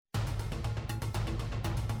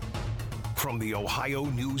From the Ohio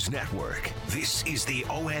News Network, this is the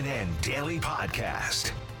ONN Daily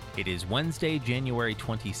Podcast. It is Wednesday, January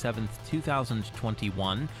 27th,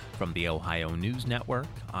 2021. From the Ohio News Network,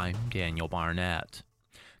 I'm Daniel Barnett.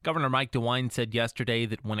 Governor Mike DeWine said yesterday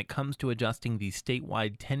that when it comes to adjusting the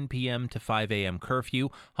statewide 10 p.m. to 5 a.m. curfew,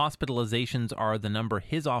 hospitalizations are the number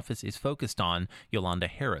his office is focused on. Yolanda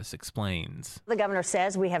Harris explains. The governor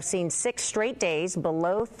says we have seen 6 straight days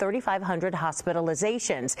below 3,500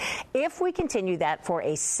 hospitalizations. If we continue that for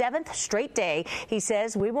a 7th straight day, he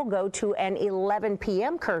says we will go to an 11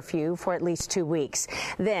 p.m. curfew for at least 2 weeks.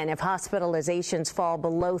 Then, if hospitalizations fall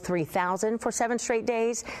below 3,000 for 7 straight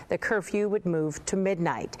days, the curfew would move to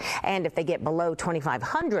midnight. And if they get below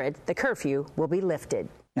 2,500, the curfew will be lifted.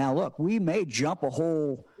 Now, look, we may jump a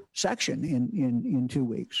whole section in 2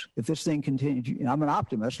 weeks if this thing continues. I'm an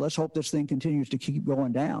optimist. Let's hope this thing continues to keep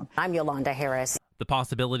going down. I'm Yolanda Harris. The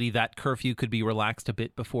possibility that curfew could be relaxed a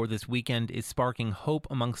bit before this weekend is sparking hope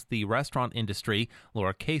amongst the restaurant industry.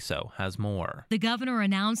 Laura Queso has more. The governor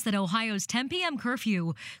announced that Ohio's 10 p.m.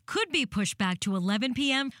 curfew could be pushed back to 11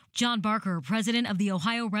 p.m. John Barker, president of the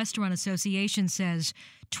Ohio Restaurant Association, says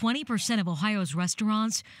 20% of Ohio's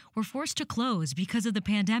restaurants were forced to close because of the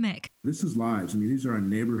pandemic. This is lives. I mean, these are our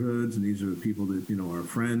neighborhoods, and these are the people that, our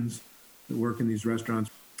friends that work in these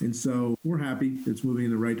restaurants. And so we're happy it's moving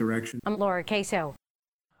in the right direction. I'm Laura Queso.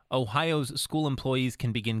 Ohio's school employees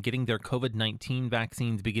can begin getting their COVID-19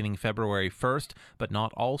 vaccines beginning February 1st, but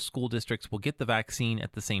not all school districts will get the vaccine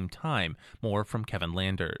at the same time. More from Kevin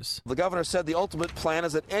Landers. The governor said the ultimate plan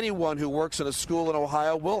is that anyone who works in a school in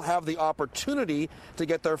Ohio will have the opportunity to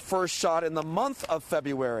get their first shot in the month of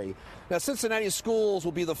February. Now, Cincinnati schools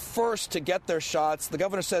will be the first to get their shots. The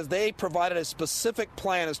governor says they provided a specific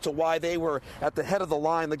plan as to why they were at the head of the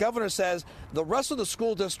line. The governor says the rest of the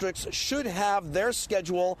school districts should have their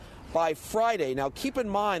schedule by Friday. Now, keep in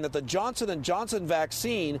mind that the Johnson & Johnson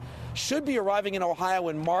vaccine should be arriving in Ohio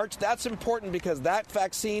in March. That's important because that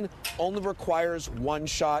vaccine only requires 1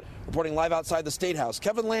 shot. Reporting live outside the State House,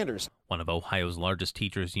 Kevin Landers. One of Ohio's largest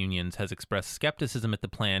teachers' unions has expressed skepticism at the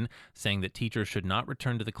plan, saying that teachers should not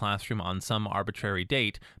return to the classroom on some arbitrary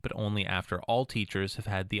date, but only after all teachers have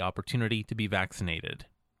had the opportunity to be vaccinated.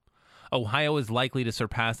 Ohio is likely to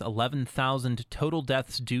surpass 11,000 total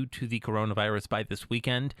deaths due to the coronavirus by this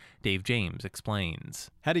weekend. Dave James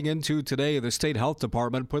explains. Heading into today, the state health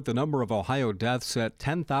department put the number of Ohio deaths at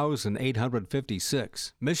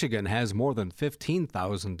 10,856. Michigan has more than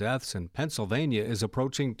 15,000 deaths, and Pennsylvania is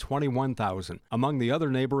approaching 21,000. Among the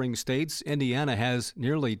other neighboring states, Indiana has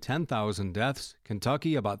nearly 10,000 deaths,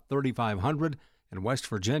 Kentucky about 3,500, and West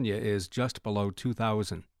Virginia is just below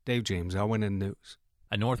 2,000. Dave James, ONN News.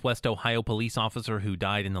 A Northwest Ohio police officer who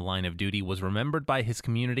died in the line of duty was remembered by his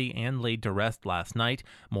community and laid to rest last night.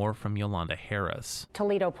 More from Yolanda Harris.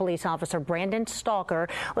 Toledo police officer Brandon Stalker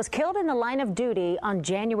was killed in the line of duty on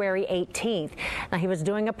January 18th. Now, he was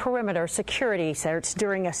doing a perimeter security search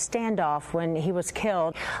during a standoff when he was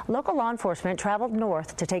killed. Local law enforcement traveled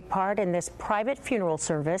north to take part in this private funeral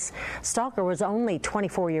service. Stalker was only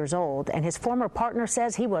 24 years old, and his former partner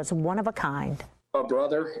says he was one of a kind. A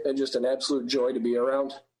brother and just an absolute joy to be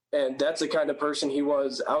around. And that's the kind of person he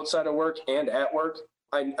was outside of work and at work.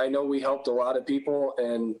 I know we helped a lot of people,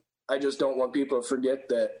 and I just don't want people to forget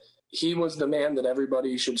that he was the man that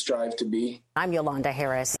everybody should strive to be. I'm Yolanda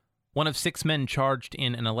Harris. One of 6 men charged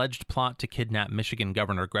in an alleged plot to kidnap Michigan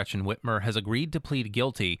Governor Gretchen Whitmer has agreed to plead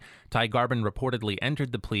guilty. Ty Garbin reportedly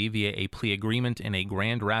entered the plea via a plea agreement in a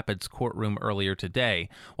Grand Rapids courtroom earlier today.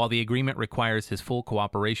 While the agreement requires his full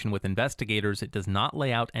cooperation with investigators, it does not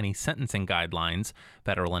lay out any sentencing guidelines.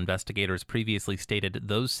 Federal investigators previously stated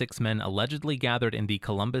those 6 men allegedly gathered in the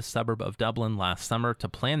Columbus suburb of Dublin last summer to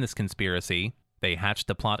plan this conspiracy. They hatched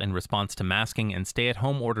the plot in response to masking and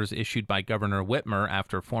stay-at-home orders issued by Governor Whitmer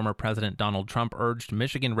after former President Donald Trump urged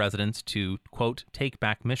Michigan residents to, quote, take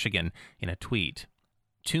back Michigan in a tweet.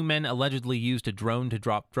 2 men allegedly used a drone to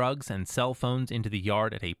drop drugs and cell phones into the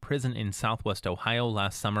yard at a prison in southwest Ohio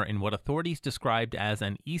last summer in what authorities described as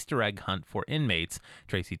an Easter egg hunt for inmates.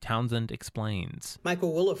 Tracy Townsend explains.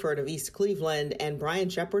 Michael Williford of East Cleveland and Brian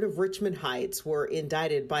Shepard of Richmond Heights were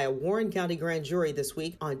indicted by a Warren County grand jury this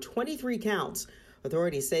week on 23 counts.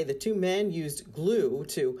 Authorities say the 2 men used glue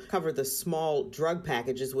to cover the small drug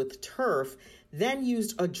packages with turf, then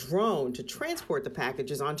used a drone to transport the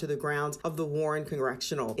packages onto the grounds of the Warren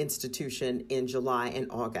Correctional Institution in July and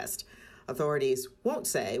August. Authorities won't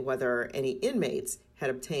say whether any inmates had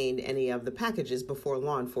obtained any of the packages before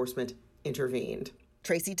law enforcement intervened.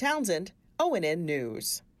 Tracy Townsend, ONN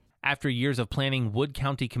News. After years of planning, Wood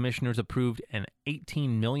County commissioners approved an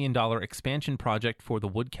 $18 million expansion project for the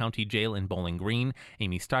Wood County Jail in Bowling Green.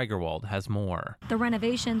 Amy Steigerwald has more. The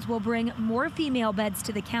renovations will bring more female beds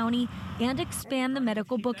to the county and expand the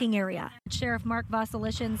medical booking area. Sheriff Mark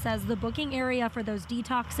Vasilishin says the booking area for those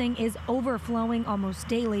detoxing is overflowing almost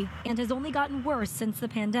daily and has only gotten worse since the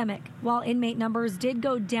pandemic. While inmate numbers did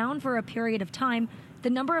go down for a period of time, the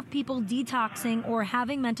number of people detoxing or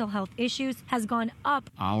having mental health issues has gone up.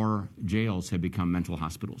 Our jails have become mental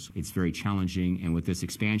hospitals. It's very challenging, and with this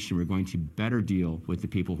expansion, we're going to better deal with the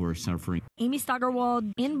people who are suffering. Amy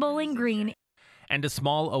Steigerwald in Bowling Green. And a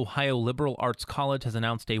small Ohio liberal arts college has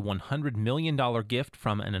announced a $100 million gift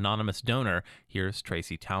from an anonymous donor. Here's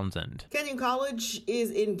Tracy Townsend. Kenyon College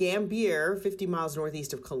is in Gambier, 50 miles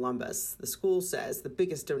northeast of Columbus. The school says the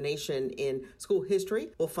biggest donation in school history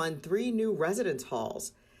will fund 3 new residence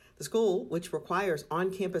halls. The school, which requires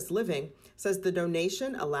on-campus living, says the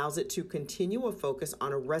donation allows it to continue a focus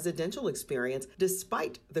on a residential experience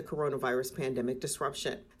despite the coronavirus pandemic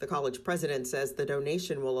disruption. The college president says the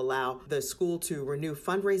donation will allow the school to renew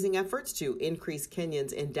fundraising efforts to increase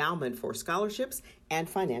Kenyon's endowment for scholarships and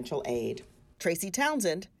financial aid. Tracy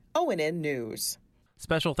Townsend, ONN News.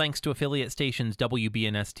 Special thanks to affiliate stations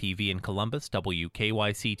WBNS-TV in Columbus,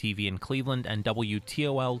 WKYC-TV in Cleveland, and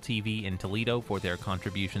WTOL-TV in Toledo for their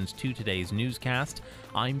contributions to today's newscast.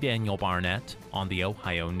 I'm Daniel Barnett on the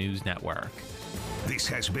Ohio News Network. This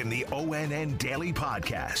has been the ONN Daily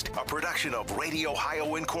Podcast, a production of Radio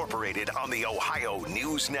Ohio Incorporated on the Ohio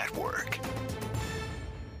News Network.